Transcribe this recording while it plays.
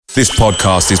This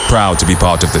podcast is proud to be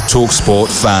part of the TalkSport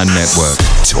Fan Network.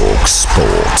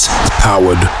 TalkSport.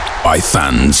 Powered by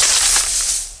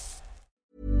fans.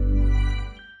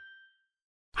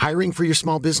 Hiring for your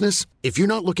small business? If you're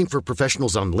not looking for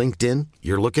professionals on LinkedIn,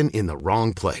 you're looking in the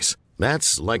wrong place.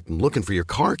 That's like looking for your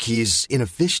car keys in a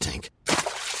fish tank.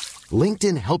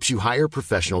 LinkedIn helps you hire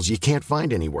professionals you can't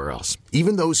find anywhere else,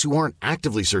 even those who aren't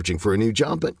actively searching for a new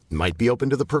job but might be open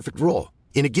to the perfect role.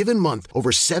 In a given month,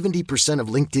 over 70% of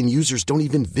LinkedIn users don't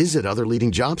even visit other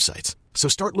leading job sites. So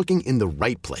start looking in the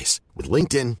right place. With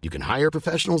LinkedIn, you can hire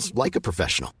professionals like a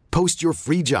professional. Post your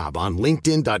free job on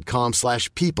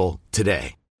linkedin.com/people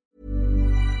today.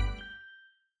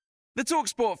 The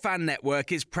TalkSport Fan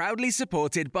Network is proudly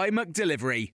supported by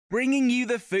McDelivery, bringing you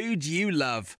the food you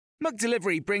love.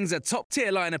 McDelivery brings a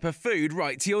top-tier lineup of food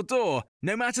right to your door.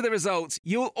 No matter the result,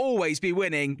 you'll always be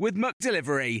winning with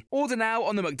McDelivery. Order now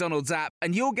on the McDonald's app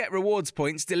and you'll get rewards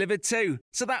points delivered too.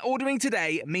 So that ordering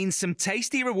today means some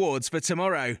tasty rewards for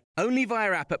tomorrow. Only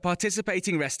via app at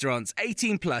participating restaurants.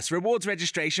 18 plus. Rewards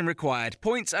registration required.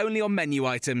 Points only on menu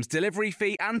items. Delivery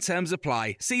fee and terms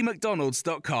apply. See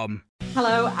mcdonalds.com.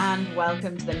 Hello and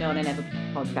welcome to the No Nay Never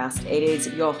podcast. It is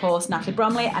your host, Natalie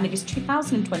Bromley, and it is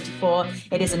 2024.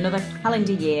 It is another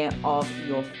calendar year of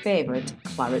your favourite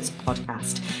Clarets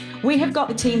podcast. We have got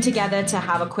the team together to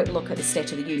have a quick look at the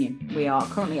State of the Union. We are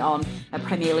currently on a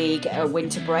Premier League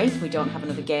winter break. We don't have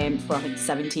another game for, I think,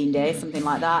 17 days, something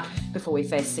like that, before we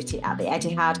face City at the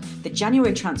Etihad. The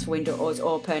January transfer window is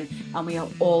open, and we are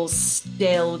all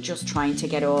still just trying to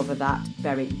get over that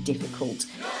very difficult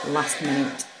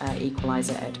last-minute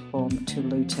equaliser at home to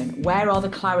Luton. Where are the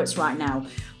Clarets right now?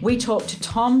 We talked to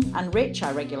Tom and Rich,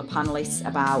 our regular panellists,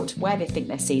 about where they think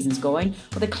their season's going,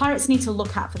 what the Clarets need to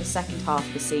look at for the second half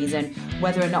of the season,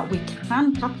 whether or not we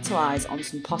can capitalise on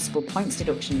some possible points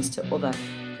deductions to other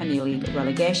Premier League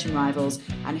relegation rivals,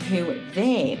 and who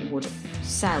they would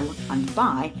sell and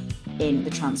buy in the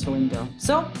transfer window.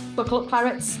 So, buckle up,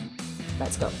 Clarets.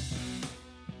 Let's go.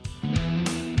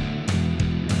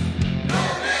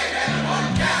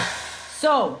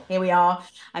 So here we are.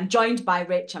 I'm joined by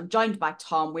Rich. I'm joined by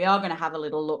Tom. We are going to have a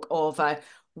little look over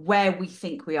where we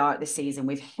think we are at the season.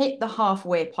 We've hit the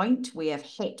halfway point. We have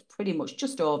hit pretty much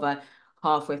just over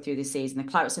halfway through the season.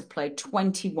 The Clarets have played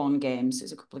 21 games.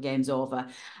 It's a couple of games over.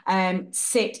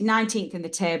 Sit 19th in the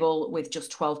table with just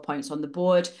 12 points on the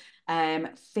board.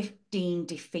 15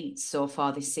 defeats so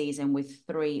far this season with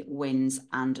 3 wins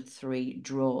and 3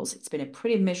 draws. It's been a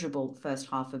pretty miserable first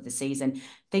half of the season.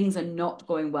 Things are not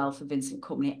going well for Vincent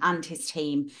Kompany and his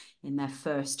team in their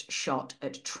first shot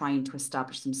at trying to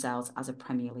establish themselves as a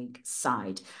Premier League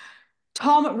side.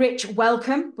 Tom, Rich,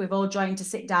 welcome. We've all joined to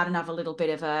sit down and have a little bit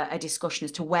of a discussion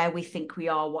as to where we think we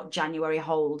are, what January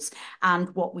holds,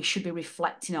 and what we should be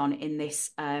reflecting on in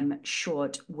this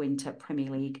short winter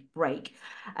Premier League break.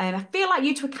 I feel like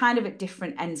you two are kind of at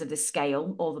different ends of the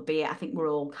scale, albeit I think we're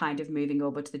all kind of moving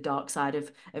over to the dark side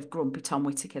of grumpy Tom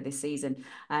Whittaker this season.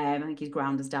 I think his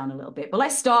ground is down a little bit. But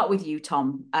let's start with you,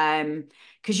 Tom,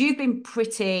 because you've been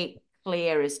pretty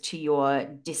clear as to your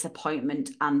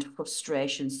disappointment and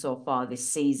frustration so far this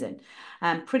season.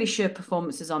 I'm pretty sure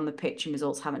performances on the pitch and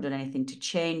results haven't done anything to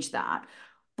change that.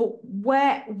 But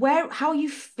how are you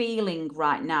feeling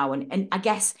right now? And I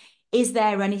guess, is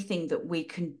there anything that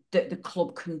the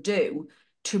club can do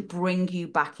to bring you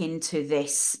back into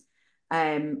this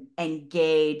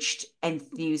engaged,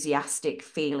 enthusiastic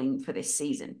feeling for this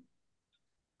season?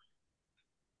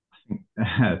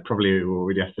 Probably what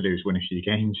we'd have to do is win a few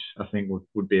games. I think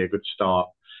would be a good start.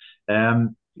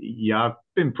 Yeah, I've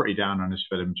been pretty down on us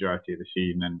for the majority of the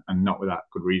season, and not without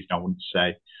good reason. I would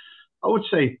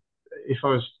say if I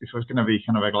was going to be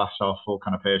kind of a glass half full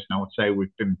kind of person, I would say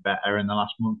we've been better in the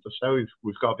last month or so.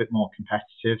 We've got a bit more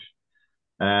competitive,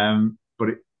 but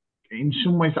in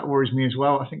some ways that worries me as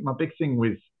well. I think my big thing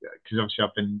because obviously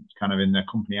I've been kind of in the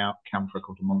company out camp for a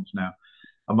couple of months now.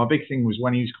 And my big thing was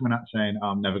when he was coming out saying,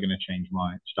 I'm never going to change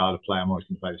my style of play. I'm always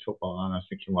going to play this football. And I was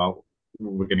thinking, well,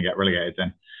 we're going to get relegated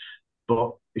then.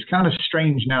 But it's kind of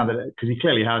strange now because he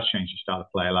clearly has changed his style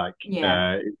of play.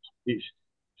 It's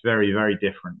very, very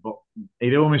different. But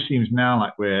it almost seems now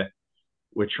like we're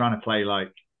trying to play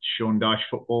like Sean Dyche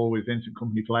football with Vincent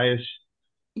Kompany players.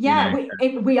 Yeah,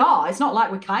 we are. It's not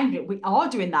like we are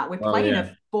doing that. We're playing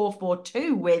a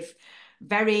 4-4-2 with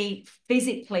very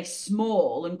physically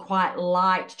small and quite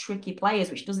light, tricky players,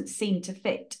 which doesn't seem to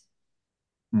fit.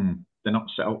 They're not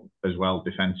set up as well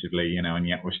defensively, and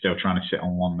yet we're still trying to sit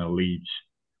on 1-0 leads.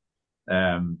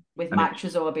 With Mike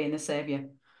Trezor being the saviour.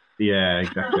 Yeah,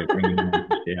 exactly.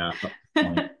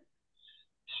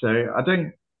 So I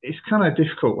don't it's kind of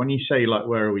difficult when you say like,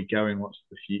 where are we going? What's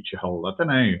the future hold? I don't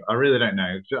know. I really don't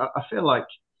know. I feel like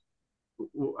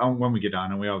when we go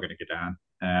down, and we are going to go down,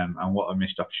 and what a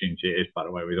missed opportunity it is, by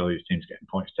the way, with all these teams getting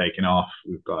points taken off.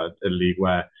 We've got a league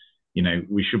where,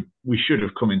 we should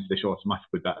have come into this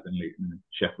automatically better than Luton and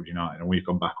Sheffield United, and we've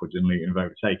gone backwards and Luton have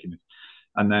overtaken us.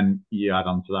 And then you add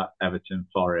on to that Everton,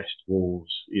 Forest,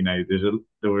 Wolves.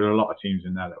 There were a lot of teams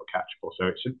in there that were catchable, so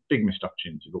it's a big missed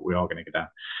opportunity. But we are going to go down.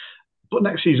 But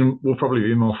next season will probably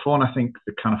be more fun. I think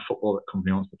the kind of football that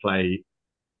company wants to play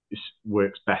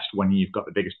works best when you've got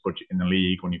the biggest budget in the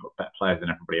league, when you've got better players than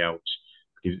everybody else,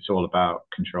 because it's all about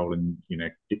controlling,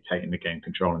 dictating the game,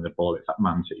 controlling the ball. It's that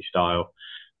Man City style.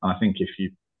 And I think if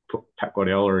you put Pep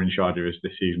Guardiola in charge of us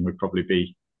this season, we'd probably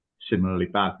be similarly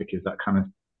bad, because that kind of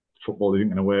football isn't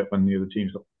going to work when the other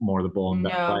team's got more of the ball and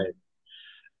better players.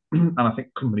 And I think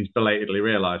companies belatedly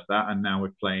realise that, and now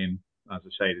we're playing, as I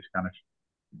say, this kind of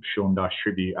Sean Dyche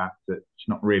tribute act that's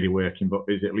not really working, but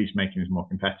is at least making us more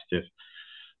competitive.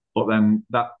 But then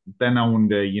I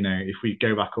wonder, if we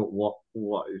go back up,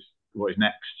 what is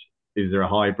next? Is there a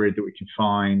hybrid that we can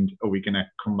find? Are we going to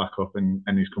come back up and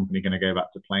is company going to go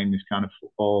back to playing this kind of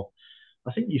football?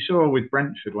 I think you saw with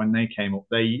Brentford when they came up,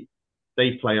 they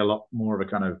play a lot more of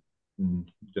a kind of, I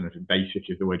don't know if basic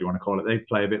is the word you want to call it. They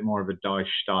play a bit more of a Dyche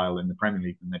style in the Premier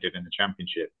League than they did in the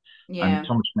Championship. Yeah. And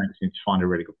Thomas Frank seems to find a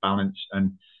really good balance,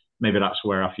 and maybe that's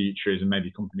where our future is, and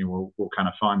maybe company will kind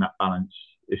of find that balance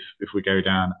if we go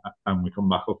down and we come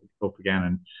back up again.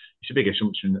 And it's a big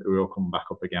assumption that we will come back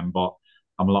up again, but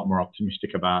I'm a lot more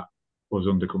optimistic about us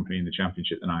under company in the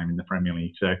Championship than I am in the Premier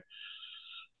League. So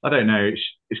I don't know.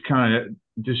 It's kind of,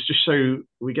 there's just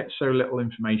we get so little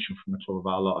information from the club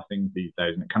about a lot of things these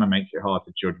days, and it kind of makes it hard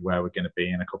to judge where we're going to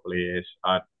be in a couple of years.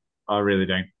 I really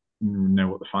don't know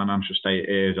what the financial state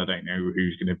is. I don't know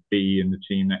who's going to be in the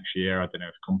team next year. I don't know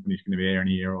if the company's going to be here in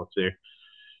a year or two.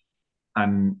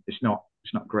 And it's not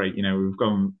great. We've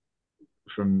gone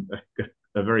from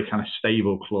a very kind of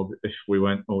stable club. If we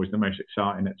weren't always the most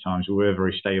exciting at times, we were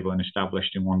very stable and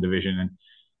established in one division, and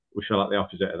we feel like the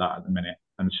opposite of that at the minute.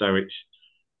 And so it's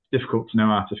difficult to know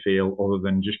how to feel other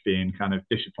than just being kind of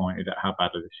disappointed at how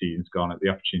badly the season's gone, at the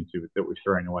opportunity that we've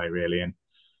thrown away, really, and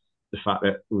the fact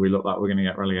that we look like we're going to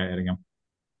get relegated again.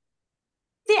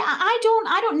 See, I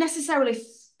don't necessarily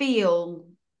feel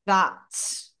that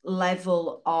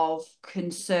level of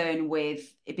concern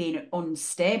with it being an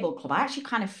unstable club. I actually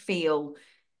kind of feel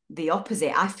the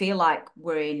opposite. I feel like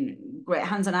we're in great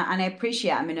hands, and I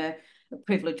appreciate I'm in a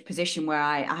privileged position where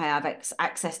I have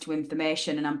access to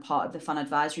information, and I'm part of the fan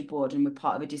advisory board, and we're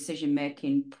part of a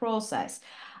decision-making process.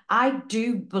 I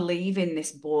do believe in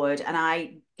this board, and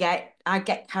I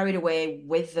get carried away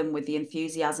with them, with the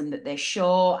enthusiasm that they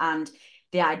show and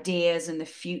the ideas and the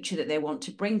future that they want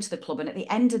to bring to the club. And at the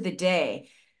end of the day,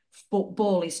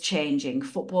 football is changing.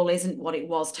 Football isn't what it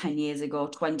was 10 years ago,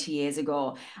 20 years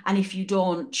ago. And if you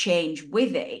don't change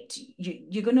with it,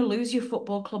 you're going to lose your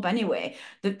football club anyway.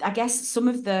 I guess some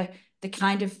of the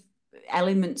kind of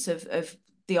elements of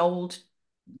the old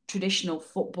traditional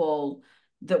football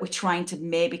that we're trying to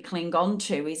maybe cling on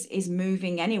to is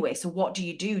moving anyway. So what do?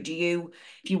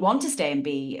 If you want to stay and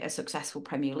be a successful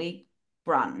Premier League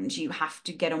brand, you have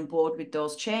to get on board with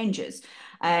those changes.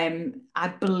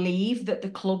 I believe that the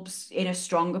club's in a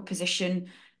stronger position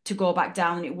to go back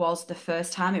down than it was the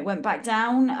first time it went back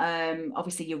down.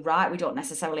 Obviously, you're right, we don't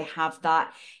necessarily have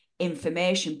that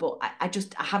information, but I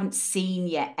haven't seen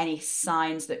yet any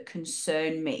signs that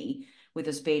concern me with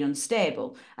us being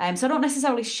unstable. So I don't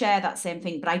necessarily share that same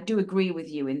thing, but I do agree with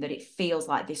you in that it feels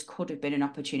like this could have been an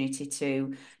opportunity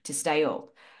to stay up.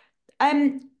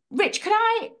 Rich, can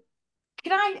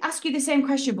I ask you the same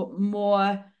question, but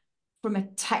more from a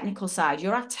technical side?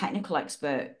 You're a technical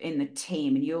expert in the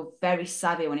team, and you're very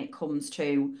savvy when it comes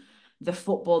to the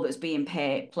football that's being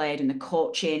played and the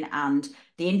coaching and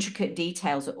the intricate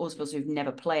details that us of us who've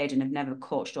never played and have never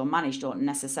coached or managed don't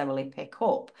necessarily pick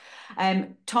up.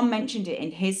 Tom mentioned it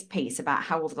in his piece about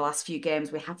how over the last few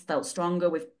games we have felt stronger.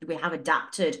 We have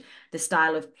adapted the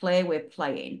style of play we're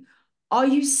playing. Are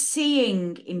you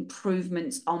seeing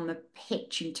improvements on the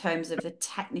pitch in terms of the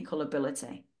technical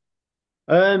ability?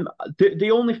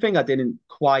 The only thing I didn't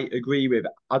quite agree with,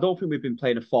 I don't think we've been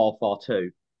playing a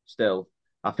 4-4-2 still.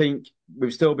 I think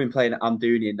we've still been playing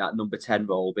Amdouni in that number 10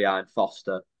 role behind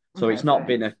Foster. So it's not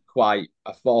been quite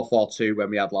a 4-4-2 when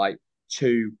we had like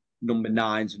two number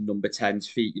 9s and number 10s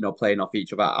feet, playing off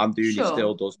each other. Amdouni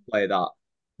still does play that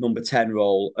number 10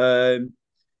 role.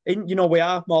 We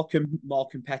are more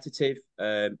competitive.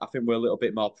 I think we're a little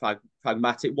bit more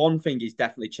pragmatic. One thing he's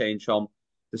definitely changed from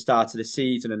the start of the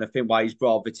season, and I think why he's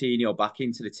brought Vitinho back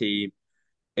into the team,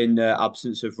 in the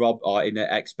absence of Rob or in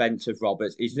the expense of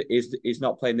Roberts. He's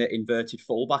not playing the inverted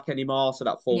fullback anymore, so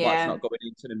that fullback's Yeah, not going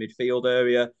into the midfield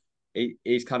area.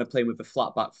 He's kind of playing with a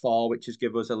flat back four, which has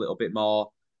given us a little bit more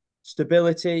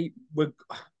stability.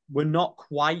 We're not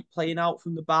quite playing out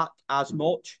from the back as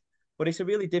much, but it's a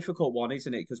really difficult one,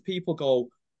 isn't it? Because people go,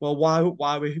 well, why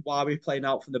are we playing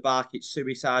out from the back? It's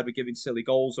suicide. We're giving silly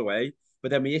goals away. But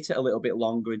then we hit it a little bit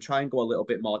longer and try and go a little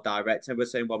bit more direct. And we're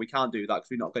saying, well, we can't do that because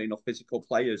we've not got enough physical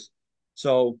players.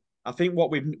 So I think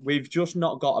what we've just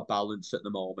not got a balance at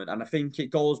the moment. And I think it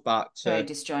goes back very to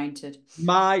disjointed.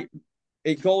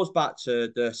 it goes back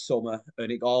to the summer,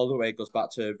 and it all the way goes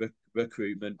back to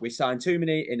recruitment. We signed too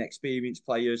many inexperienced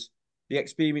players. The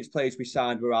experienced players we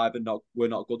signed were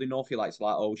not good enough. You like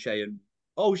O'Shea, and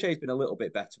O'Shea's been a little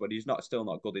bit better, but he's still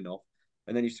not good enough.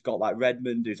 And then you've got like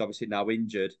Redmond, who's obviously now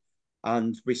injured,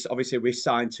 and we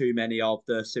signed too many of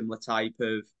the similar type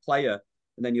of player.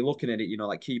 And then you're looking at it,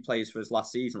 like key players for us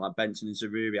last season, like Benton and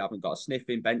Zaruri haven't got a sniff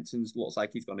in. Benton's looks like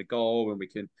he's going to go, and we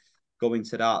can go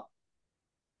into that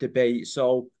debate.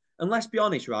 So, and let's be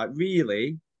honest, right?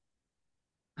 Really,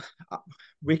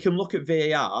 we can look at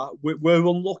VAR. We're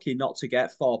unlucky not to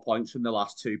get 4 points from the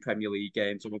last two Premier League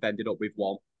games, and we've ended up with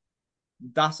one.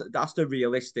 That's the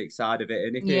realistic side of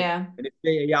it. Yeah. And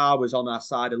if VAR was on our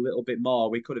side a little bit more,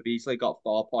 we could have easily got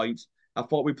 4 points. I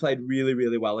thought we played really,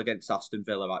 really well against Aston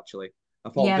Villa, actually. I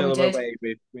thought Yeah, we Villa did. away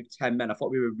with 10 men. I thought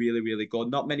we were really, really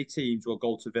good. Not many teams will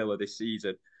go to Villa this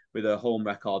season with a home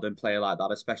record and play like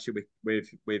that, especially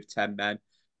with 10 men.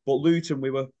 But Luton, we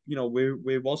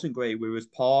wasn't great. We was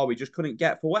poor. We just couldn't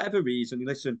get, for whatever reason.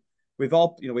 Listen, we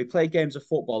play games of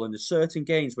football, and there's certain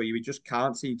games where you just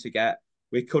can't seem to get.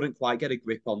 We couldn't quite get a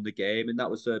grip on the game, and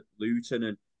that was Luton.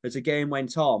 And as the game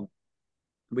went on,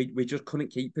 we just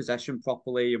couldn't keep possession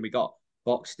properly, and we got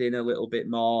boxed in a little bit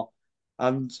more.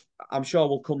 And I'm sure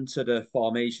we'll come to the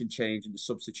formation change and the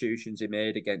substitutions he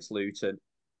made against Luton.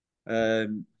 Well,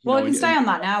 we can stay on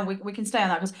that now. We can stay on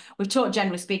that because we've talked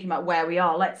generally speaking about where we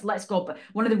are. Let's go. But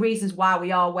one of the reasons why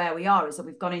we are where we are is that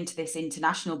we've gone into this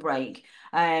international break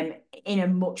in a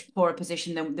much poorer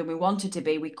position than we wanted to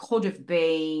be. We could have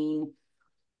been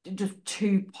just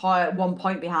 1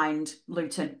 point behind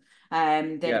Luton.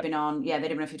 They'd have been on, they'd have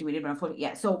been on 50, we'd have been on 40.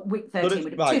 Yeah, so week 13,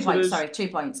 we'd have 2 points, sorry, 2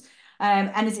 points.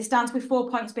 And as it stands, with 4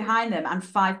 points behind them and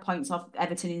 5 points off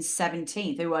Everton in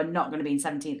 17th, who are not going to be in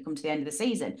 17th come to the end of the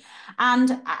season.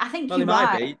 And I think you're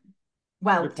right.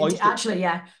 Well, actually,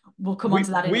 yeah, we'll come on to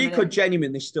that in a minute. We could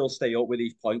genuinely still stay up with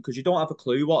these points because you don't have a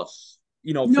clue what's,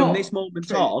 from this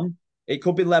moment on, it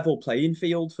could be level playing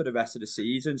field for the rest of the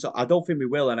season. So I don't think we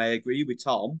will, and I agree with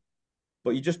Tom,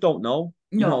 but you just don't know.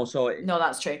 No, no,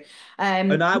 that's true.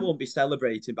 And I won't be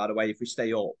celebrating, by the way, if we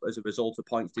stay up as a result of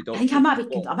points deduction. I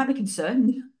think I might be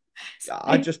concerned.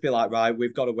 I'd just be like, right,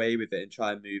 we've got away with it and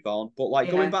try and move on. But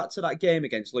going back to that game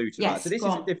against Luton, yes, right, so this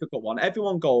is a difficult one.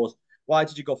 Everyone goes, why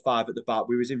did you go 5 at the back?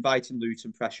 We was inviting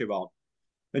Luton pressure on.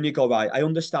 And you go, right, I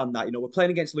understand that. We're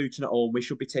playing against Luton at home. We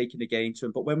should be taking the game to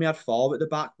them. But when we had 4 at the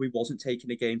back, we wasn't taking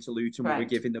the game to Luton. We were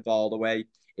giving the ball away.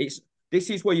 This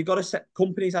is where you got to set.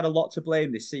 Companies had a lot to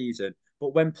blame this season.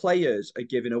 But when players are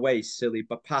giving away silly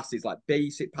passes, like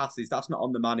basic passes, that's not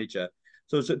on the manager.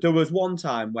 So there was one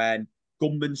time when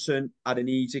Gudmundsson had an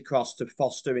easy cross to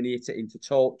Foster and he hit it into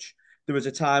touch. There was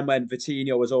a time when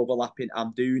Vitinho was overlapping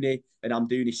Amdouni and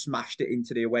Amdouni smashed it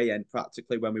into the away end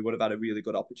practically when we would have had a really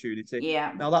good opportunity.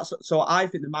 Yeah. Now so I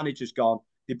think the manager's gone.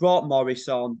 They brought Morris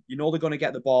on. They're going to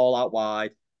get the ball out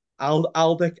wide.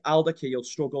 Alderkeel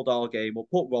struggled all game. We'll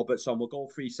put Roberts on. We'll go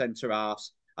 3 centre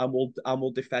halves and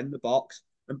we'll defend the box.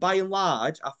 And by and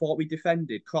large, I thought we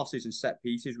defended crosses and set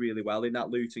pieces really well in that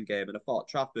Luton game. And I thought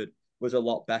Trafford was a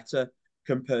lot better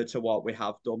compared to what we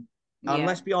have done. And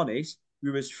let's be honest, we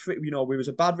was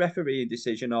a bad refereeing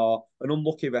decision or an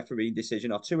unlucky refereeing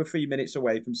decision or 2 or 3 minutes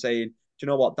away from saying, do you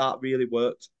know what, that really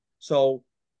worked. So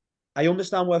I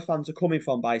understand where fans are coming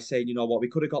from by saying, you know what, we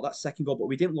could have got that second goal, but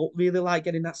we didn't look really like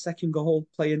getting that second goal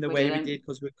playing the way we did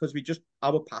because we just,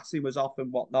 our passing was off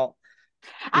and whatnot.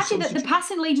 Actually, the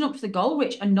passing leading up to the goal,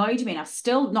 which annoyed me, and I've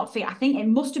still not figured. I think it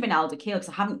must have been Alderkeel because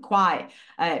I haven't quite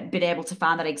been able to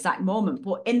find that exact moment.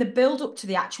 But in the build up to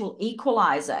the actual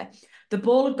equaliser, the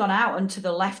ball had gone out onto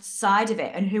the left side of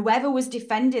it, and whoever was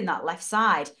defending that left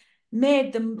side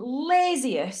made the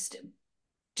laziest,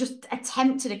 just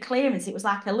attempted a clearance. It was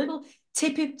like a little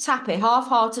tippy-tappy,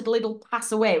 half-hearted little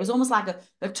pass away. It was almost like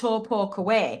a toe poke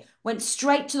away. Went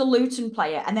straight to the Luton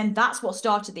player, and then that's what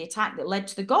started the attack that led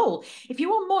to the goal. If you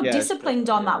were more disciplined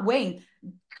on that wing,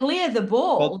 clear the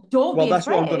ball. Don't be afraid. Well, that's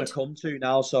what I'm going to come to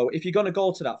now. So if you're going to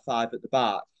go to that 5 at the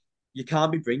back, you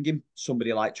can't be bringing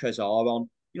somebody like Trezor on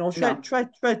No. Tread.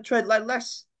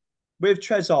 Let's with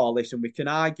Trezor. Listen, we can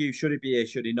argue should he be here,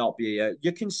 should he not be here.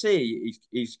 You can see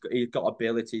he's got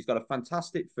ability. He's got a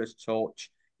fantastic first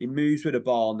touch. He moves with the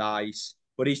ball nice,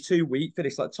 but he's too weak for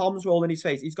this. Like Tom's rolling his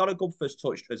face. He's got a good first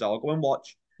touch, Trezor. Go and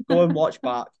watch. Go and watch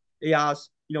back. He has.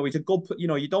 He's a good.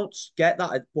 You don't get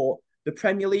that, but the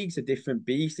Premier League's a different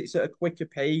beast. It's at a quicker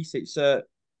pace. It's a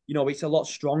lot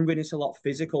stronger and it's a lot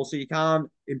physical. So you can't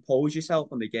impose yourself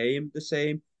on the game the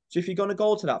same. So if you're going to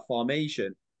go to that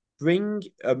formation, bring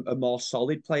a more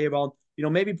solid player on.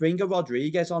 Maybe bring a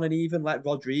Rodriguez on and even let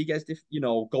Rodriguez,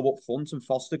 go up front and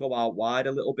Foster go out wide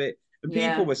a little bit. And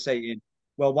people were saying,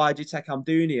 well, why did you take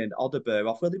Amdouni and Odegaard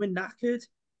off? Well, they were knackered.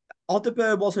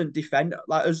 Odegaard wasn't defending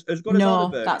like as good as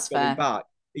Odegaard that's going fair. back.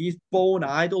 He's bone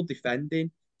idle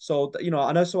defending. So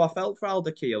I know. So I felt for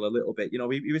Alderkirk a little bit.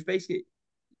 He was basically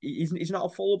he's not a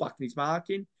fullback and he's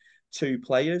marking two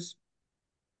players,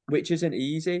 which isn't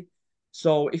easy.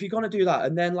 So if you're going to do that,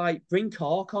 and then bring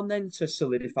Cork on then to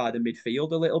solidify the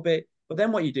midfield a little bit. But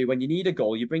then what you do when you need a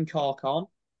goal, you bring Cork on,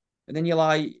 and then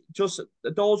you're just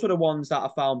those were the ones that I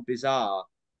found bizarre.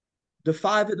 The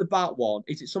five at the back one,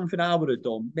 is it something I would have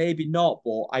done? Maybe not,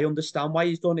 but I understand why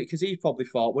he's done it because he probably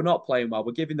thought we're not playing well,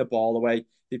 we're giving the ball away.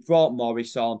 They brought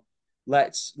Morris on.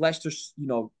 Let's let's just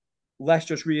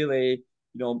really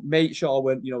make sure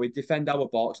we defend our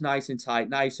box nice and tight,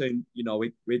 nice and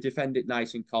we defend it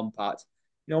nice and compact.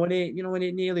 When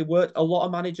it nearly worked. A lot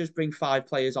of managers bring five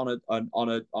players on at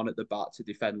the back to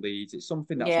defend Leeds. It's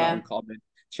something that's not uncommon.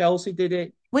 Chelsea did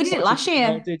it. We did it last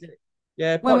year. Did it.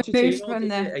 Yeah, when we moved Pochettino from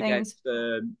did the it things. against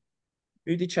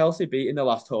who did Chelsea beat in the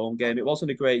last home game? It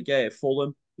wasn't a great game.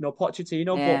 Fulham.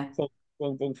 Pochettino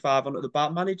brought five onto the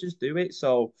back. Managers do it,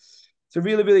 so it's a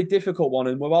really, really difficult one,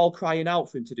 and we're all crying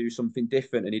out for him to do something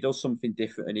different, and he does something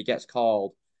different, and he gets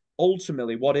called.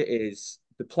 Ultimately, what it is,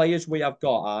 the players we have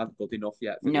got aren't good enough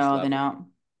yet for this level. They're not.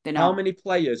 They're not. How many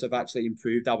players have actually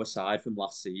improved our side from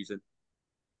last season?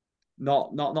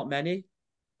 Not many.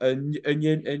 And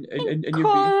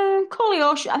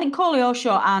Koleosho, I think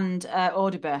Koleosho and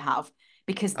Odegaard have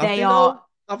because they are.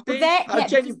 Because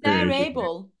they're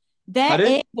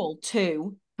able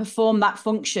to perform that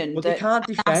function. But they can't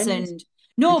defend.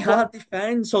 They can't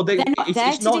defend. So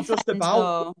it's not just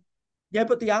about. Yeah,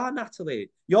 but they are,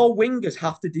 Natalie. Your wingers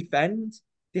have to defend.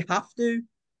 They have to.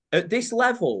 At this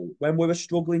level, when we're a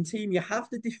struggling team, you have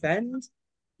to defend.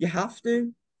 You have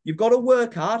to. You've got to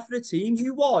work hard for the team.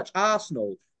 You watch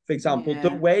Arsenal, for example,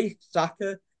 the way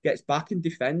Saka gets back and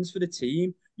defends for the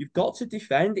team. You've got to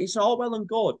defend. It's all well and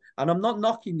good. And I'm not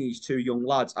knocking these two young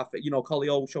lads. I think,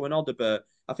 Koleosho and Odegaard.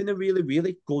 I think they're really,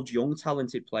 really good, young,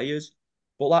 talented players.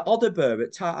 But like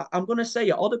Odegaard, I'm going to say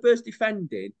it, Odegaard's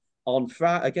defending on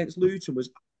Friday against Luton was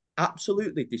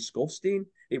absolutely disgusting.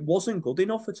 It wasn't good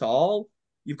enough at all.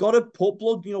 You've got to put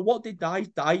blood. What did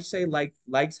Dice say?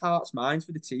 Legs, hearts, minds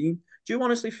for the team. Do you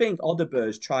honestly think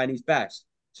Odegaard's trying his best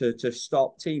to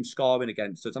stop teams scoring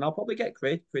against us? And I'll probably get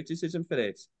criticism for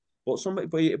this,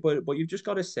 but you've just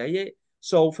got to say it.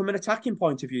 So from an attacking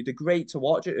point of view, they're great to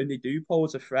watch it and they do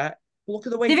pose a threat. Look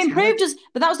at the way they've improved us,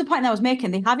 but that was the point that I was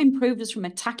making. They have improved us from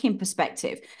an attacking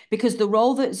perspective because the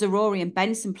role that Zaroury and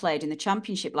Benson played in the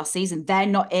Championship last season, they're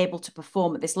not able to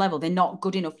perform at this level. They're not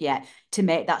good enough yet to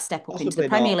make that step up into the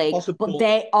Premier League. But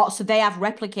they have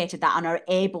replicated that and are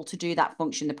able to do that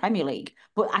function in the Premier League.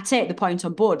 But I take the point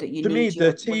on board that you need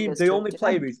the only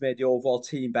player who's made the overall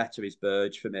team better is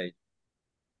Burge for me.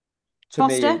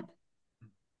 Foster,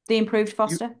 the improved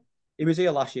Foster. He was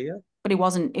here last year, but he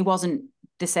wasn't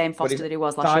the same Foster that he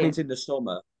was last year. Signings in the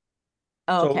summer.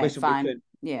 Oh, okay, fine.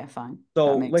 Yeah, fine.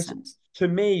 So listen, to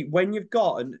me, when you've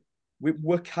got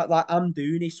we're like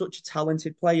Amdouni, such a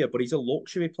talented player, but he's a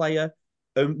luxury player,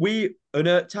 and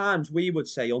at times we would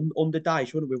say under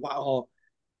Dyche, wouldn't we? Wow.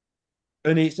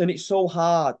 And it's so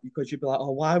hard because you'd be like, oh,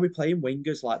 why are we playing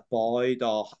wingers like Boyd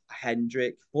or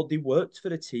Hendrick? But they worked for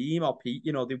the team, or Pete.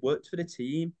 They worked for the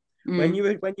team. When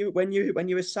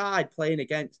you're a side playing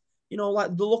against,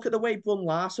 look at the way Brun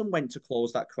Larson went to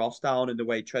close that cross down and the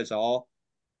way Trezor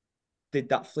did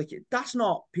that flick. That's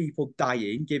not people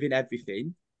dying, giving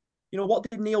everything. What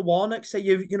did Neil Warnock say?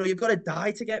 You've got to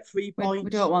die to get 3 points. We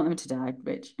don't want them to die,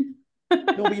 Rich.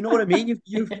 No, but you know what I mean.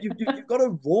 You've got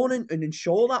to run and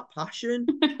ensure that passion.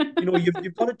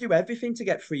 You've got to do everything to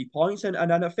get 3 points. And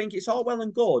I think it's all well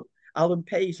and good. Alan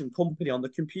Pace and company on the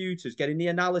computers getting the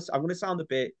analysis. I'm going to sound a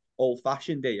bit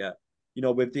old-fashioned here,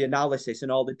 with the analysis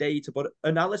and all the data, but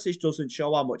analysis doesn't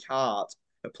show how much heart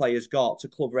a player's got to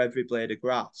cover every blade of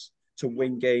grass to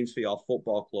win games for your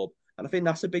football club. And I think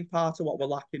that's a big part of what we're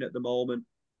lacking at the moment.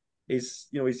 Is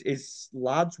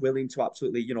lads willing to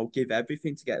absolutely, give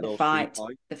everything to get those 3 points?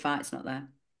 The fight's not there.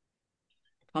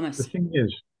 Promise. The thing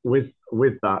is, with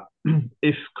that,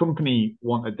 if company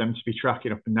wanted them to be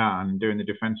tracking up and down and doing the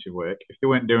defensive work, if they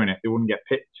weren't doing it, they wouldn't get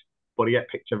picked. But they get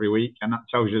picked every week, and that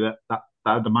tells you that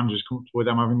the manager's comfortable with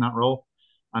them having that role.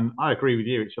 And I agree with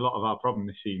you. It's a lot of our problem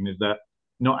this season is that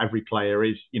not every player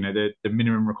is, the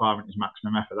minimum requirement is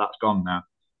maximum effort. That's gone now.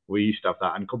 We used to have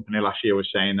that, and company last year was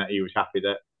saying that he was happy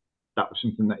that was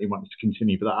something that he wanted to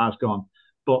continue, but that has gone.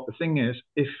 But the thing is,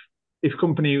 if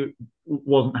company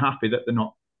wasn't happy that they're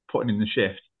not putting in the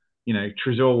shift,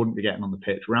 Trésor wouldn't be getting on the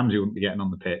pitch, Ramsey wouldn't be getting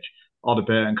on the pitch,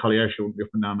 Odobert and Koleosho wouldn't be up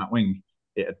and down that wing.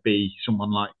 It'd be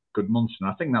someone like Gudmundsson.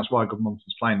 I think that's why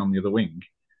Gudmundsson's playing on the other wing,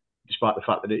 despite the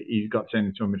fact that he got turned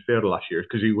into a midfielder last year,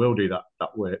 because he will do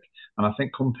that work. And I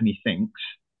think company thinks,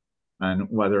 and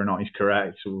whether or not he's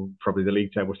correct, so probably the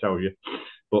league table tells you,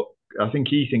 but I think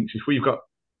he thinks if we've got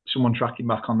someone tracking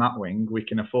back on that wing, we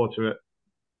can afford to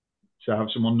have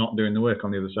someone not doing the work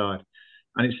on the other side.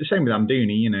 And it's the same with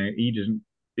Amdouni. He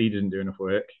doesn't do enough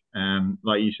work.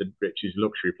 Like you said, Rich is a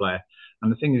luxury player.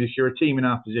 And the thing is, if you're a team in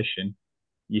our position,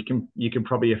 you can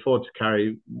probably afford to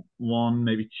carry one,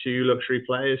 maybe two luxury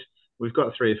players. We've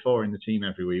got 3 or 4 in the team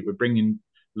every week. We're bringing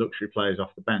luxury players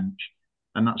off the bench.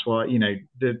 And that's why,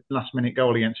 the last minute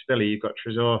goal against Philly, you've got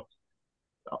Trésor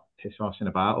piss-assing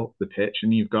about up the pitch,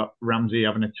 and you've got Ramsey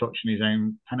having a touch in his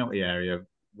own penalty area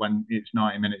when it's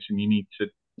 90 minutes and you need to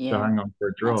hang on for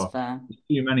a draw. There's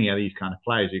too many of these kind of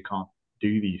players who can't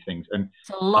do these things. And it's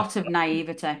a lot of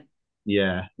naivety.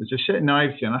 Yeah, there's a certain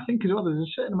naivety, and I think as well there's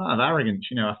a certain amount of arrogance.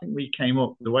 I think we came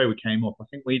up, the way we came up, I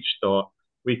think we just thought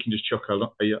we can just chuck a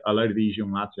load of these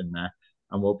young lads in there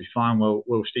and we'll be fine. We'll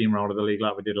steamroll the league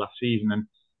like we did last season. And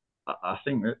I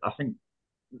think,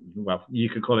 well, you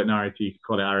could call it naivety, you could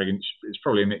call it arrogance. It's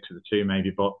probably a mix of the two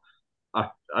maybe, but I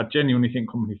genuinely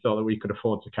think company thought that we could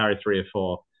afford to carry 3 or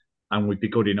 4 and we'd be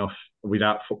good enough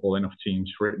without football enough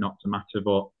teams for it not to matter.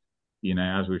 But,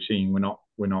 as we've seen, we're not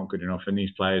good enough. And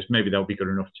these players, maybe they'll be good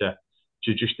enough to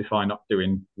justify not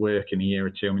doing work in a year or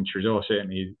two. I mean, Trésor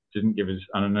certainly doesn't give us,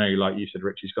 and I know, like you said,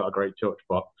 Rich, he's got a great touch,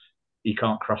 but he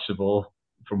can't cross the ball.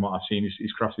 From what I've seen,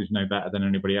 his cross is no better than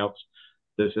anybody else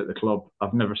that's at the club.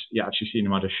 I've never actually seen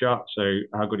him had a shot, so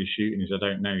how good his shooting is, I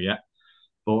don't know yet.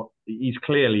 But he's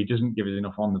clearly doesn't give us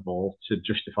enough on the ball to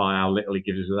justify how little he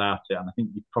gives us without it. And I think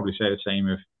you'd probably say the same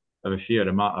of a few of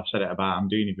them. I've said it about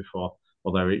Amdouni before,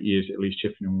 although he is at least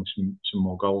chipping in with some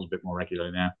more goals a bit more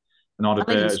regularly now. And I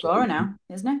think he's scorer now,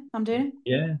 isn't he? Amdouni?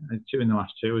 Yeah, 2 in the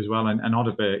last 2 as well. And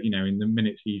Odobert, in the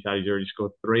minutes he's had, he's already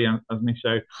scored 3, hasn't he? So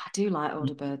I do like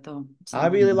Odobert though. I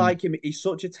really like him. He's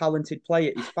such a talented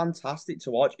player. He's fantastic to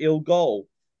watch. He'll go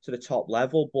to the top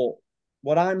level, but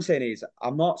what I'm saying is,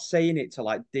 I'm not saying it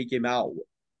to dig him out.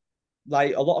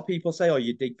 Like a lot of people say,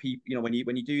 you dig people, when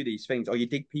you do these things, or you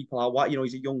dig people out. What,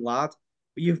 he's a young lad,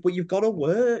 but you've got to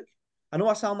work. I know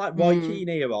I sound like Roy Keane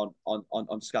here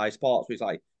on Sky Sports, where he's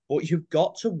like, but you've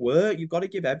got to work. You've got to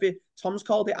give Tom's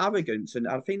called it arrogance, and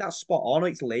I think that's spot on.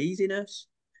 It's laziness.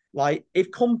 Like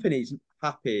if company's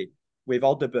happy with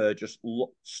Odobert just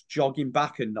jogging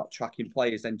back and not tracking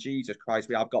players, then Jesus Christ,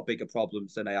 we have got bigger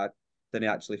problems than he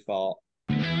actually thought.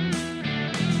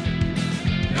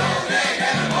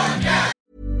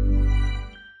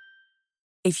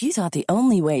 If you thought the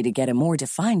only way to get a more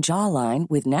defined jawline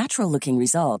with natural-looking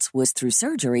results was through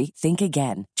surgery, think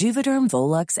again. Juvederm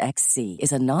Volux XC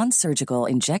is a non-surgical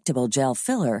injectable gel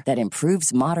filler that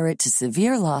improves moderate to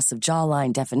severe loss of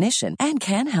jawline definition and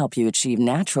can help you achieve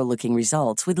natural-looking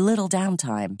results with little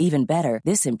downtime. Even better,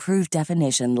 this improved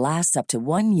definition lasts up to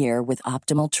 1 year with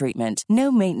optimal treatment.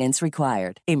 No maintenance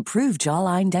required. Improve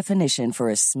jawline definition for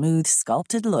a smooth,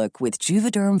 sculpted look with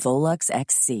Juvederm Volux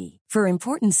XC. For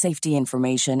important safety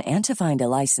information and to find a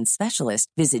licensed specialist,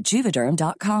 visit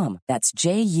Juvederm.com. That's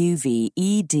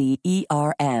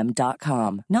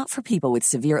JUVEDERM.com. Not for people with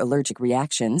severe allergic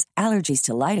reactions, allergies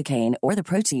to lidocaine, or the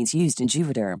proteins used in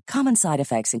Juvederm. Common side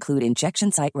effects include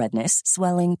injection site redness,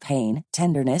 swelling, pain,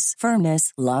 tenderness,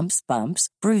 firmness, lumps, bumps,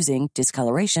 bruising,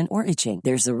 discoloration, or itching.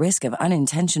 There's a risk of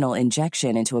unintentional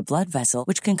injection into a blood vessel,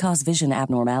 which can cause vision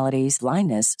abnormalities,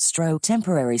 blindness, stroke,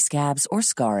 temporary scabs, or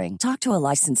scarring. Talk to a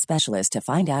licensed specialist to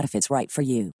find out if it's right for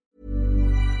you.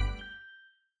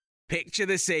 Picture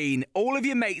the scene. All of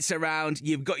your mates around,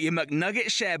 you've got your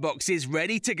McNugget share boxes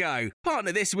ready to go.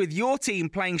 Partner this with your team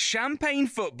playing champagne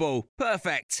football.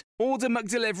 Perfect. Order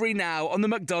McDelivery now on the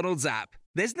McDonald's app.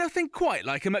 There's nothing quite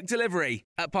like a McDelivery.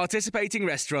 At participating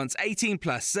restaurants, 18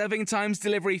 plus, serving times,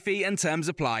 delivery fee and terms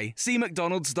apply. See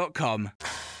mcdonalds.com.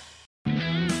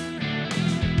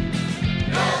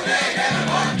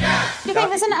 Do you think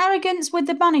there's an arrogance with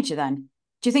the manager then?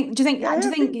 Do you think? Yeah,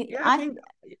 I think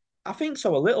I think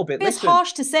so a little bit. It's Listen,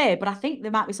 harsh to say, but I think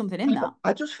there might be something in that.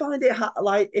 I just find it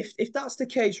like if that's the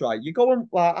case, right? You go and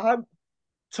like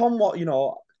Tom, what you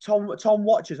know, Tom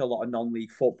watches a lot of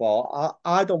non-league football.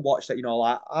 I don't watch that. You know,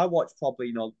 like I watch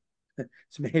probably so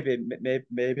maybe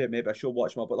I should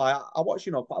watch more, but like I watch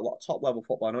quite a lot of top level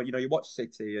football. I know you watch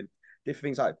City and different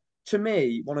things like. To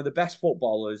me, one of the best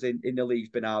footballers in the league is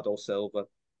Bernardo Silva.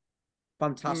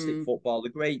 Fantastic Mm. football, a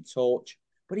great touch,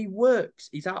 but he works.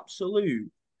 He's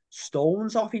absolute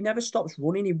stones off. He never stops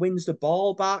running. He wins the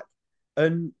ball back,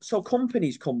 and so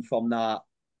companies come from that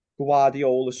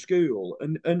Guardiola school,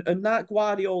 and that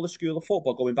Guardiola school of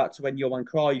football, going back to when Johan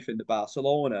Cruyff in the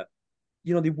Barcelona,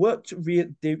 they worked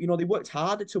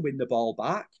harder to win the ball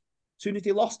back. As soon as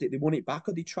they lost it, they won it back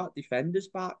or they tracked defenders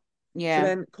back. So Yeah.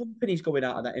 then companies going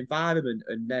out of that environment,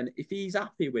 and then if he's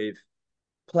happy with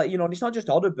play, and it's not just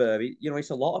Odeberg, it's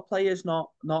a lot of players not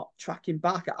tracking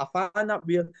back. I find that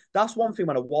real. That's one thing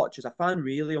when I watch is I find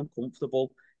really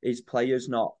uncomfortable is players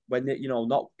not when they,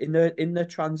 not in the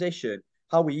transition.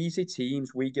 How easy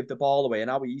teams we give the ball away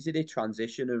and how easy they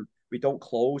transition and we don't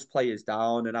close players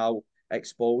down and how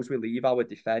exposed we leave our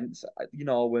defense.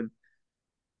 When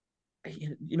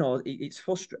it's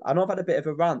frustrating. I know I've had a bit of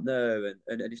a rant there,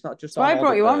 and it's not just That's why on I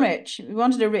brought you on, Odeberg. Rich. We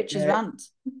wanted a Rich's Yeah, rant.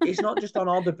 it's not just on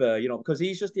Odeberg, because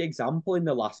he's just the example in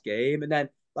the last game. And then,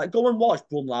 like, go and watch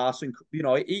Brun Larson.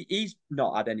 He's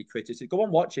not had any criticism. Go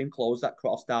and watch him close that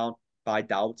cross down by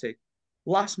Doughty.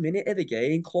 Last minute of the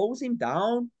game, close him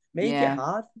down, make it Yeah.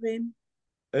 hard for him.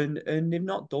 And they've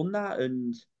not done that.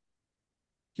 And,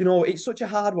 it's such a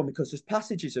hard one because there's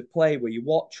passages of play where you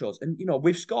watch us. And,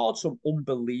 we've scored some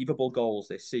unbelievable goals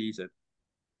this season.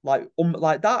 Like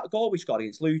that goal we scored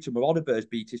against Luton, where Odeberg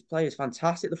beat his players,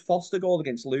 fantastic. The Foster goal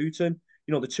against Luton,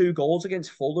 the two goals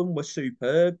against Fulham were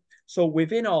superb. So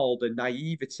within all the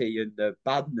naivety and the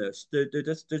badness,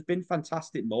 there's been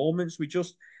fantastic moments. We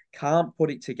just can't put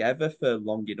it together for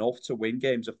long enough to win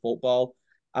games of football.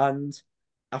 And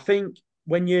I think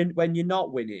when you're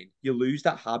not winning, you lose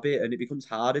that habit, and it becomes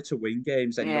harder to win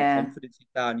games. And your Yeah. confidence is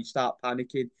down. You start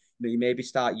panicking. You maybe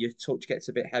start your touch gets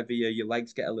a bit heavier, your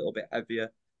legs get a little bit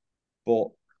heavier. But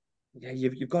yeah,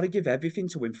 you've got to give everything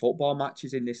to win football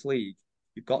matches in this league.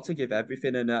 You've got to give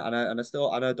everything, and I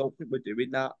don't think we're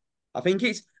doing that. I think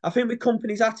with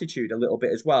company's attitude a little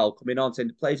bit as well, coming on saying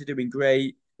the players are doing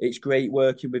great. It's great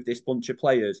working with this bunch of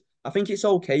players. I think it's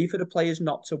okay for the players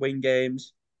not to win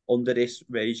games under this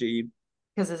regime.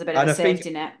 Because there's a bit of And a I think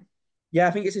safety net. yeah,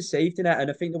 I think it's a safety net. And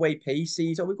I think the way Pace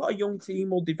sees, we've got a young team,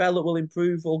 we'll develop, we'll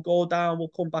improve, we'll go down, we'll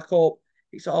come back up.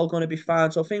 It's all going to be fine.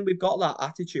 So I think we've got that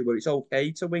attitude where it's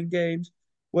okay to win games.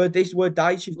 Where Dyche's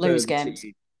Lose Burnley games.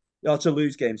 team, to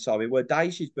lose games, sorry. Where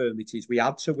Dyche's Burnley teams, we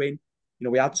had to win.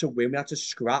 We had to win. We had to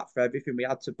scrap for everything. We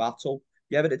had to battle.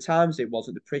 Yeah, but at times it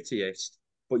wasn't the prettiest,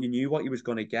 but you knew what you was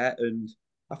going to get. And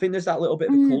I think there's that little bit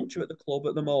of a Mm. culture at the club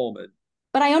at the moment.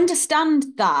 But I understand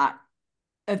that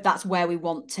if that's where we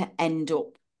want to end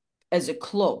up as a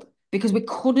club because we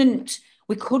couldn't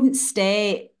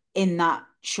stay in that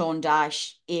Sean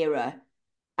Dyche era.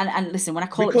 And listen, when I We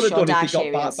call it the could have Sean done if he Dyche got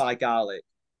era, backed by Garlic.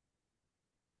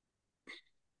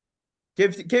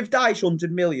 Give Dyche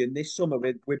 100 million this summer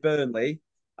with Burnley,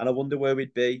 and I wonder where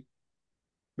we'd be.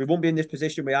 We won't be in this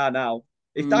position we are now.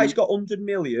 If Dyche got 100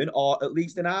 million or at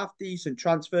least an half decent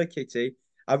transfer kitty,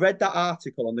 I read that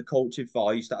article on the coaching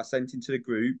voice that I sent into the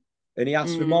group, and he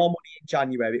asked for more money in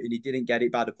January and he didn't get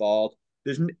it by the board.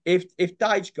 If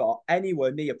Dyche got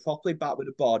anywhere near properly back with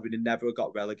the board, we'd have never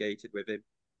got relegated with him.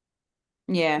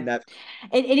 yeah. Never.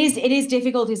 It is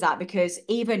difficult, is that because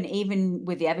even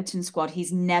with the Everton squad,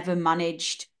 he's never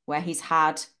managed where he's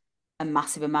had a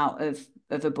massive amount of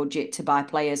a budget to buy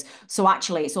players. So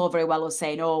actually, it's all very well us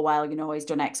saying, "Oh well, he's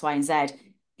done X, Y, and Z."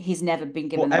 He's never been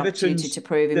given But that opportunity Everton's to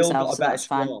prove still himself, got a so better that's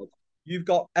fine. squad. You've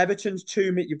got Everton's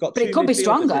two mid. You've got But it two could be midfielders.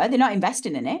 stronger. They're not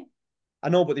investing in it. I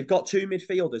know, but they've got two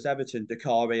midfielders, Everton,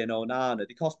 Decore and Onana.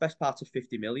 They cost best part of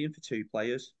 50 million for two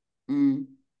players. Mm.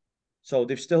 So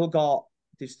they've still got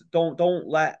this. Don't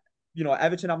let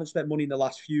Everton haven't spent money in the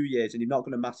last few years, and they've not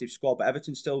got a massive squad. But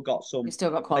Everton still got They've some still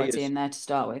got quality players in there to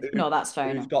start with. who, No, that's fair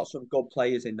who've enough. got some good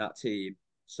players in that team.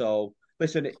 So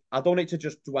listen, I don't need to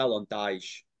just dwell on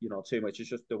Dyche, too much. It's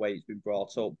just the way it's been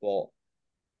brought up. But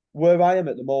where I am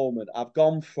at the moment, I've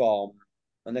gone from,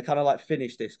 and they kind of like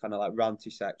finished this kind of like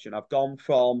ranty section. I've gone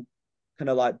from kind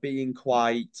of like being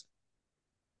quite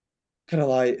kind of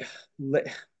like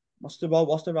what's the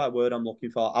right word I'm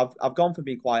looking for? I've gone from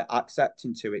being quite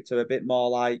accepting to it to a bit more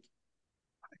like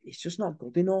it's just not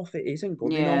good enough. It isn't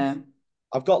good enough. Yeah.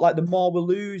 I've got like the more we're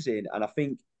losing, and I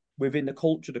think within the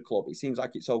culture of the club, it seems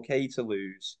like it's okay to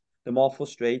lose. The more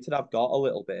frustrated I've got a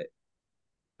little bit,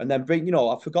 And then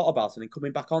I forgot about it and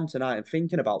coming back on tonight and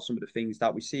thinking about some of the things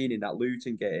that we've seen in that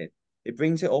Luton game, it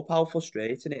brings it up how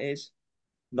frustrating it is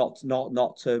not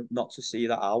to see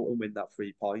that out and win that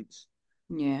 3 points.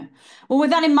 Yeah. Well,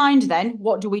 with that in mind, then,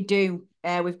 what do we do?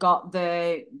 We've got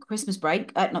the Christmas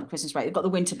break, not the Christmas break, we've got the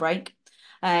winter break,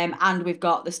 and we've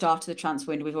got the start of the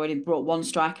transfer window. We've already brought one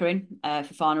striker in,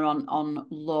 Fofana on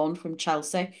loan from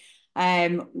Chelsea.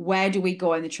 Where do we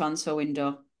go in the transfer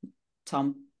window,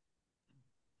 Tom?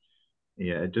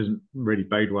 Yeah, it doesn't really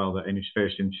bode well that in his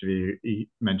first interview he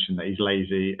mentioned that he's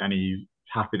lazy and he's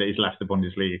happy that he's left the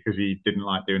Bundesliga because he didn't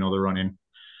like doing all the running.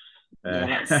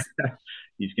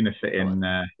 He's going to fit in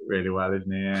really well,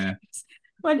 isn't he? Yeah.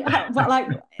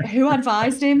 But who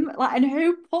advised him? And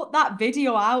who put that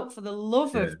video out, for the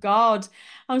love of God?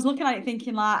 I was looking at it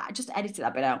thinking, just edit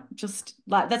that bit out. Just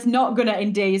that's not going to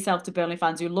endear yourself to Burnley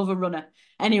fans who love a runner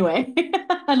anyway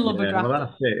and love a grafter. Well,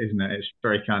 that's it, isn't it? It's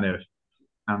very kind of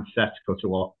antithetical to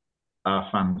what our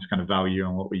fans kind of value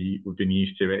and what we've been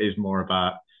used to. It is more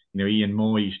about, Ian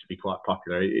Moore used to be quite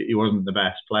popular. He wasn't the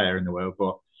best player in the world,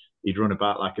 but he'd run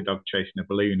about like a dog chasing a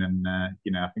balloon. And, I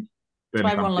think that's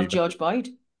why everyone loved George Boyd.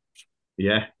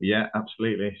 Yeah,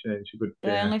 absolutely. So it's a good.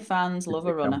 Burnley fans love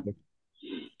a runner.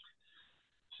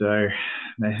 So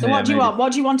what do you want?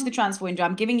 What do you want to the transfer window?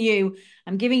 I'm giving you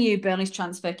Burnley's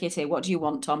transfer kit here. What do you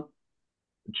want, Tom?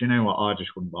 Do you know what? I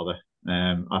just wouldn't bother.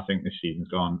 I think this season's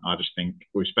gone. I just think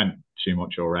we've spent too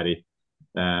much already.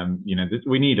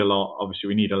 We need a lot. Obviously,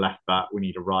 we need a left back. We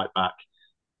need a right back.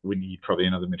 We need probably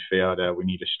another midfielder. We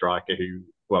need a striker who,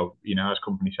 as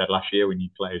Company said last year, we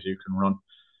need players who can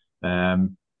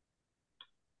run.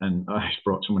 And I just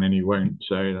brought someone in who won't,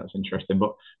 so that's interesting.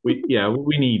 But we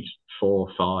need 4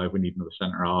 or 5. We need another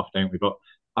centre half, don't we? But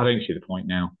I don't see the point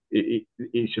now.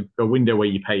 It's a window where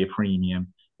you pay a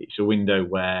premium. It's a window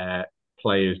where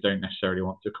players don't necessarily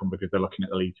want to come because they're looking at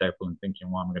the league table and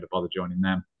thinking, "Why am I going to bother joining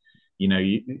them?"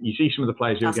 You see some of the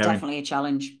players who are going. That's definitely a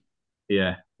challenge.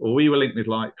 Yeah. Well, we were linked with,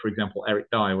 for example, Eric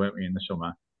Dyer, weren't we, in the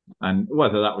summer? And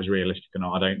whether that was realistic or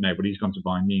not, I don't know. But he's gone to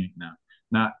Bayern Munich now.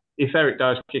 Now, if Eric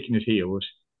Dyer's kicking his heels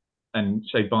and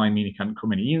say Bayern Munich hadn't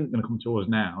come in, he isn't going to come to us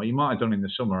now. He might have done in the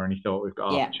summer and he thought we've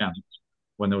got half a chance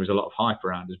when there was a lot of hype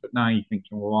around us. But now you're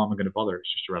thinking, well, why am I going to bother?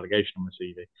 It's just a relegation on the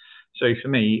CV. So for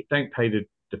me, don't pay the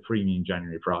premium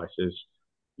January prices.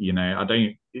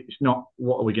 It's not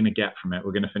what are we going to get from it?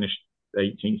 We're going to finish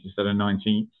 18th instead of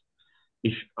 19th.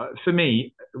 For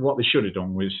me, what they should have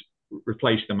done was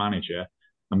replace the manager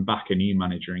and back a new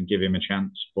manager and give him a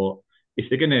chance. But if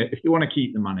they want to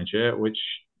keep the manager, which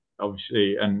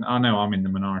obviously, and I know I'm in the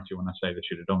minority when I say they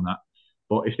should have done that,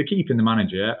 but if they're keeping the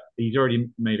manager, he's already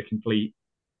made a complete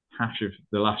hash of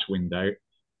the last window.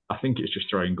 I think it's just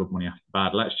throwing good money after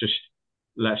bad. Let's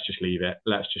just leave it.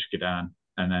 Let's just go down,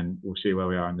 and then we'll see where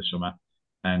we are in the summer.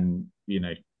 And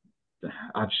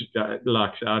I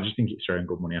just think it's throwing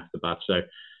good money after bad. So,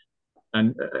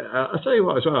 and I'll tell you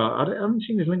what as well. I haven't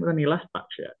seen his link with any left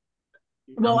backs yet.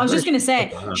 Well, I was just going to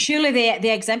say, surely the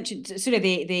exemption, sort of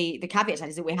the caveat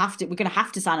is that we're going to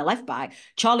have to sign a left back.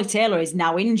 Charlie Taylor is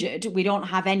now injured. We don't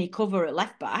have any cover at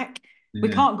left back. Yeah. We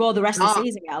can't go the rest of the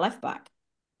season at left back.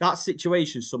 That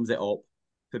situation sums it up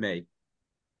for me.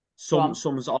 Sums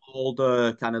all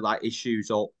the kind of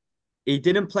issues up. He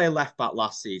didn't play left back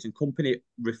last season. Company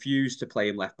refused to play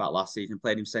him left back last season,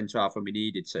 played him centre half when we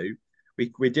needed to.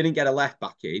 We didn't get a left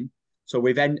back in. So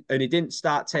and he didn't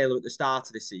start Taylor at the start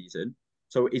of the season.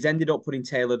 So he's ended up putting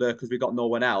Taylor there because we got no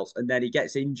one else. And then he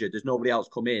gets injured. There's nobody else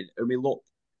come in. And we look,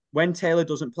 when Taylor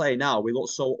doesn't play now, we look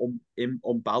so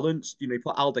unbalanced. He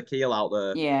put Alder Kiel out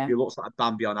there. Yeah. He looks like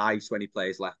Bambi on ice when he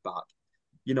plays left back.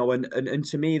 And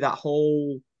to me, that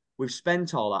whole, we've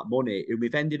spent all that money and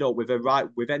we've ended up with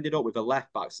a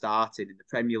left back starting in the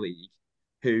Premier League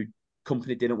who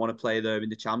Company didn't want to play there in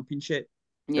the Championship.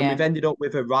 Yeah. And we've ended up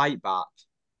with a right back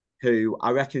who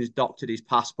I reckon has doctored his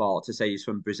passport to say he's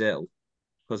from Brazil.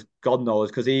 Because God knows,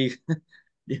 because he's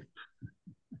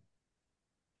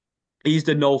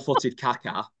the no-footed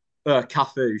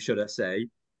Cafu, should I say.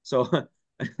 So, and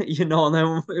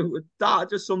then that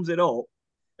just sums it up.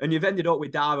 And you've ended up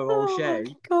with Dara O'Shea.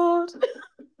 Oh, God.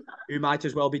 Who might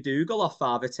as well be Dougal or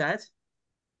Father Ted.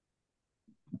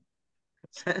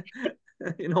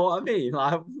 You know what I mean?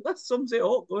 That sums it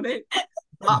up, doesn't it?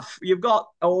 You've got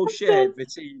O'Shea,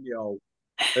 Vitinho,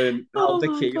 and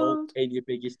Alder Kiel in your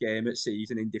biggest game at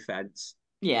season in defence.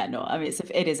 Yeah, no, I mean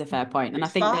it is a fair point, and I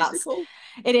think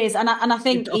it is, and I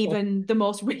think even the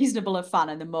most reasonable of fan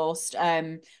and the most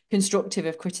constructive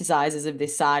of criticisers of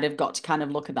this side have got to kind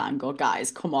of look at that and go,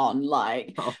 guys, come on,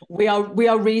 we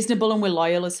are reasonable and we're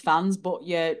loyal as fans, but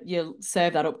you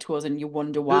serve that up to us and you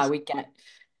wonder why we get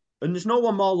And there's no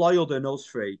one more loyal than us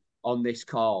three on this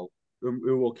call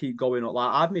who will keep going up. Like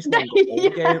I've missed one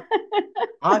home game.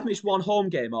 I've missed one home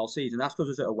game all season. That's because I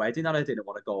was at a wedding and I didn't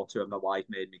want to go to, and my wife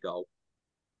made me go.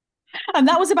 And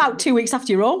that was about 2 weeks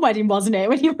after your own wedding, wasn't it?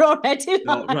 When you were already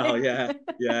No, well, yeah.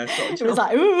 So, it was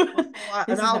like, ooh, this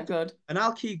is not good. And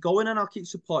I'll keep going and I'll keep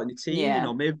supporting the team. Yeah. You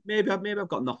know, maybe I've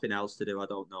got nothing else to do. I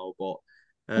don't know, but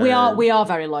we are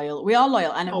very loyal. We are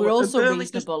loyal, and we're also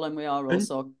reasonable, and we are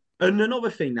also. And another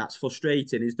thing that's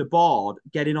frustrating is the board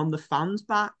getting on the fans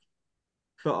back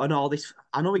and all this.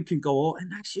 I know it can go, and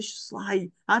that's just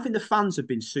like I think the fans have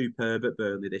been superb at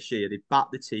Burnley this year. They've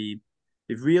backed the team.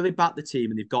 They've really backed the team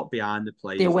and they've got behind the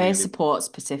players. The away support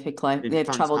specifically. They've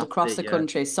travelled across the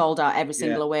country, sold out every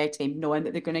single away team, knowing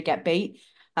that they're going to get beat.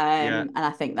 And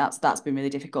I think that's been really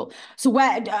difficult. So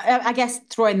where, I guess,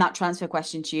 throwing that transfer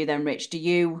question to you then, Rich,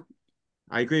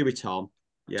 I agree with Tom.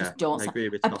 Yeah, just don't. I agree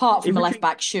with Tom. Apart from a left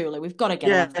back, surely we've got to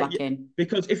get a left back in.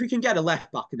 Because if we can get a left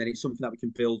back and then it's something that we can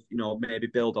build, maybe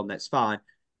build on, that's fine.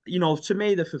 To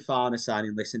me, the Fofana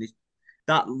signing, listen,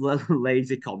 that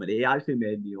lazy comedy, it actually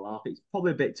made me laugh. It's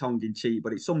probably a bit tongue-in-cheek,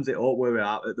 but it sums it up where we're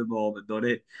at the moment, doesn't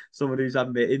it? Someone who's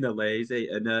admitting they're lazy.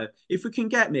 And if we can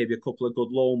get maybe a couple of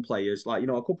good loan players, like, a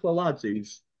couple of lads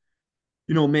who's,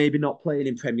 maybe not playing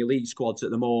in Premier League squads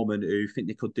at the moment who think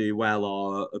they could do well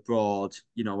or abroad,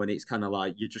 and it's kind of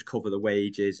like you just cover the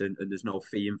wages and there's no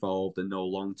fee involved and no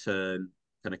long-term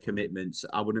kind of commitments,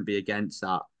 I wouldn't be against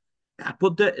that.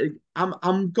 But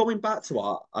I'm going back to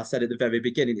what I said at the very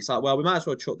beginning. It's like, well, we might as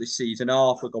well chuck this season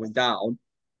off. We're going down.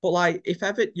 But like, if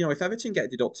Everton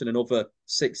get deducted another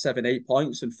 6, 7, 8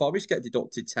 points and Forest get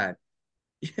deducted 10,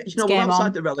 we're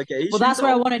outside the relegation. Well, that's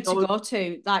where I wanted to go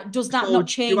to. Like, does that not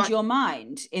change your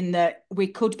mind in that we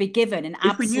could be given an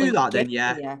absolute? If we knew that, then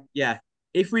yeah.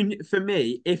 If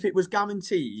it was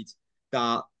guaranteed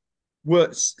that.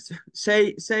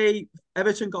 Say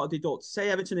Everton got deducted. Say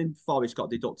Everton and Forest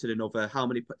got deducted another how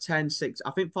many? 10, 6.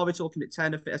 I think Forest are looking at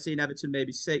 10. I've seen Everton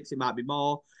maybe 6. It might be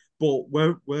more, but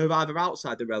we're either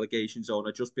outside the relegation zone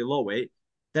or just below it.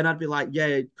 Then I'd be like,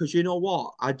 yeah, because you know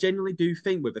what? I genuinely do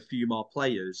think with a few more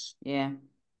players, a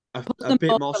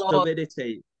bit more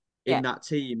solidity in that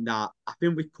team, that I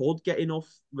think we could get enough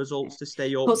results to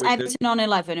stay up. Puts Everton on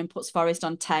 11 and puts Forest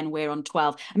on 10. We're on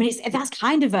 12. I mean, that's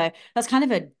kind of a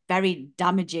very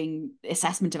damaging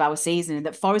assessment of our season, and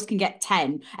that Forest can get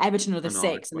 10, Everton another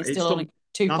 6, and they're still only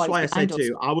 2 points. That's why I said us.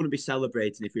 too, I wouldn't be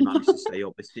celebrating if we managed to stay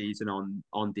up this season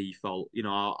on default.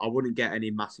 I wouldn't get any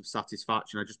massive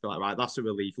satisfaction. I'd just be like, right, that's a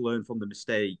relief. Learn from the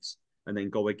mistakes and then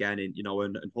go again and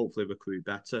hopefully recruit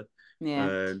better.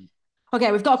 Yeah. Okay,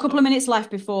 we've got a couple of minutes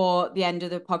left before the end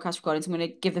of the podcast recording, so I'm going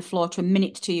to give the floor to a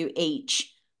minute to you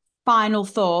each. Final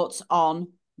thoughts on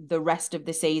the rest of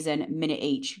the season, minute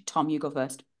each. Tom, you go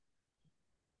first.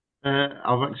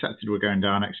 I've accepted we're going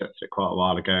down. I accepted it quite a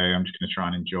while ago. I'm just going to try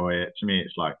and enjoy it. To me,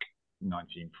 it's like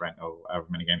 19 or however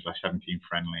many games, like 17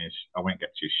 friendlies. I won't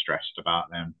get too stressed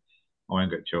about them. I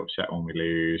won't get too upset when we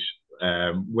lose.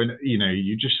 When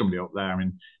you're just somebody up there,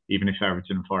 and even if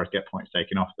Everton and Forest get points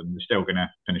taken off them, they're still going to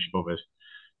finish above us.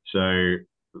 So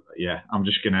yeah, I'm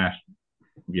just gonna,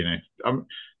 I'm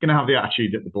gonna have the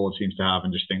attitude that the board seems to have,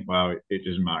 and just think, well, it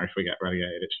doesn't matter if we get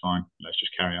relegated, it's fine. Let's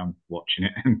just carry on watching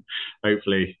it, and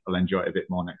hopefully I'll enjoy it a bit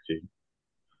more next season.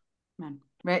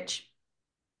 Rich.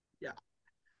 Yeah,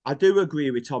 I do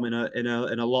agree with Tom in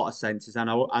a lot of senses, and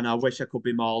I wish I could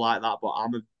be more like that, but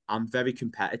I'm very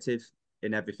competitive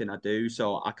in everything I do,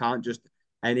 so I can't just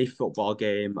any football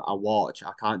game I watch,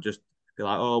 I can't just be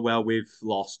like, oh well, we've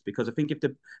lost, because I think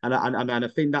and I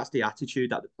think that's the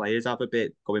attitude that the players have a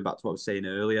bit, going back to what I was saying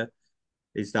earlier,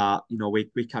 is that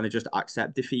we kind of just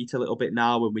accept defeat a little bit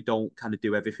now, and we don't kind of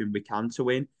do everything we can to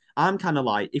win. I'm kind of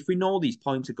like, if we know these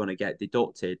points are going to get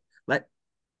deducted, let's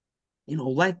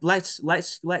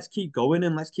keep going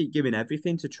and let's keep giving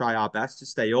everything to try our best to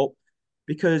stay up,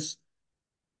 because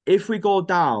if we go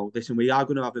down, listen, we are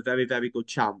going to have a very, very good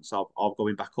chance of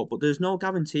going back up. But there's no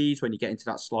guarantees when you get into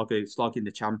that slog in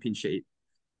the Championship,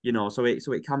 so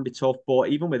it can be tough. But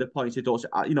even with the points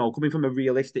deduction, coming from a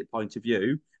realistic point of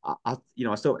view, I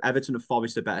still Everton and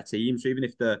Forest are better teams. So even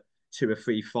if they're 2 or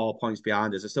 3, 4 points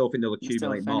behind us, I still think they'll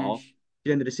accumulate more at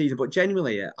the end of the season. But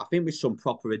genuinely, I think with some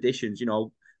proper additions,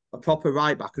 a proper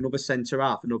right back, another centre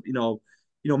half,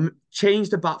 and change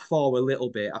the back four a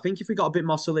little bit. I think if we got a bit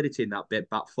more solidity in that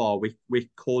back four, we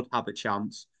could have a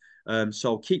chance.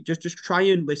 So just try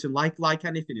and listen, like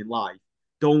anything in life,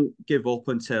 don't give up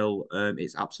until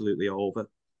it's absolutely over.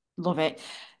 Love it.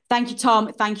 Thank you,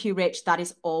 Tom. Thank you, Rich. That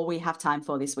is all we have time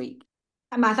for this week.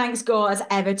 And my thanks go as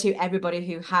ever to everybody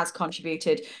who has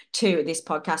contributed to this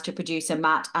podcast, to producer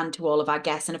Matt and to all of our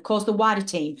guests. And of course, the wider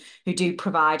team who do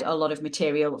provide a lot of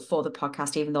material for the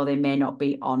podcast, even though they may not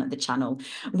be on the channel.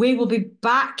 We will be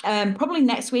back probably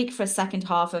next week for a second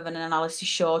half of an analysis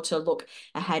show to look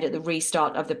ahead at the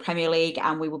restart of the Premier League.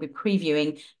 And we will be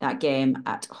previewing that game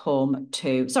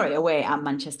away at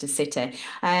Manchester City.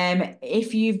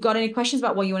 If you've got any questions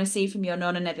about what you want to see from your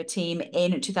No Nay Never team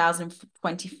in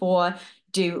 2024,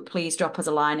 do please drop us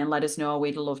a line and let us know.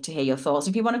 We'd love to hear your thoughts.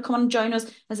 If you want to come and join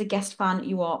us as a guest fan,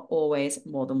 you are always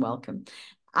more than welcome.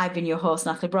 I've been your host,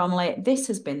 Natalie Bromley. This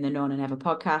has been the No Nay Never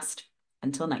podcast.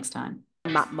 Until next time.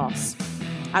 Matt Moss.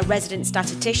 Our resident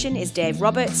statistician is Dave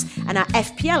Roberts, and our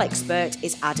FPL expert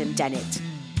is Adam Dennett.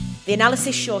 The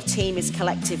Analysis Show team is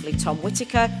collectively Tom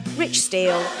Whittaker, Rich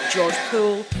Steele, George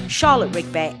Poole, Charlotte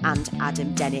Rigby and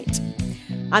Adam Dennett.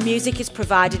 Our music is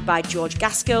provided by George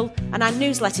Gaskell, and our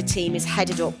newsletter team is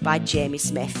headed up by Jamie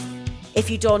Smith. If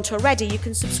you don't already, you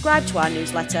can subscribe to our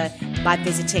newsletter by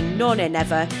visiting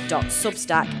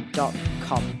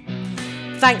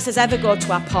nonaynever.substack.com. Thanks as ever go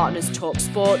to our partners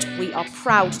TalkSport. We are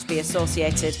proud to be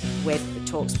associated with the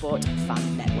TalkSport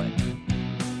Fan Network.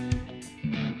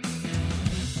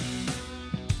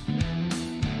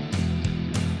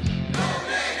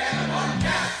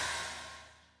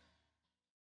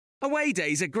 Away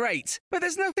days are great, but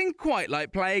there's nothing quite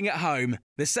like playing at home.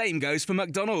 The same goes for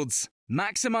McDonald's.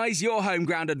 Maximise your home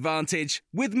ground advantage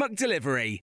with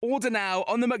McDelivery. Order now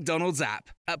on the McDonald's app.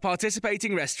 At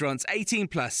participating restaurants, 18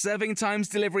 plus serving times,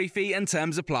 delivery fee and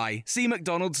terms apply. See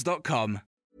mcdonalds.com.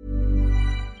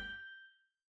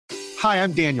 Hi,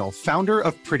 I'm Daniel, founder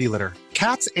of Pretty Litter.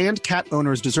 Cats and cat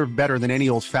owners deserve better than any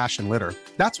old-fashioned litter.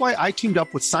 That's why I teamed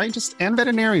up with scientists and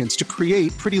veterinarians to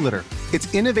create Pretty Litter.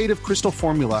 Its innovative crystal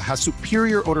formula has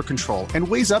superior odor control and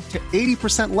weighs up to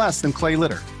 80% less than clay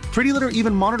litter. Pretty Litter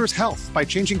even monitors health by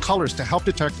changing colors to help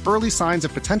detect early signs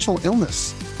of potential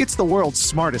illness. It's the world's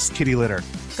smartest kitty litter.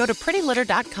 Go to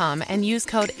prettylitter.com and use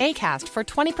code ACAST for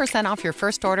 20% off your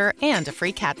first order and a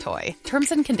free cat toy.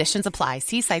 Terms and conditions apply.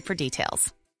 See site for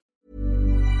details.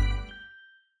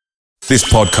 This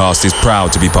podcast is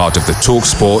proud to be part of the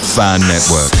TalkSport Fan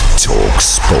Network.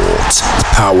 TalkSport.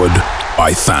 Powered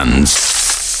by fans.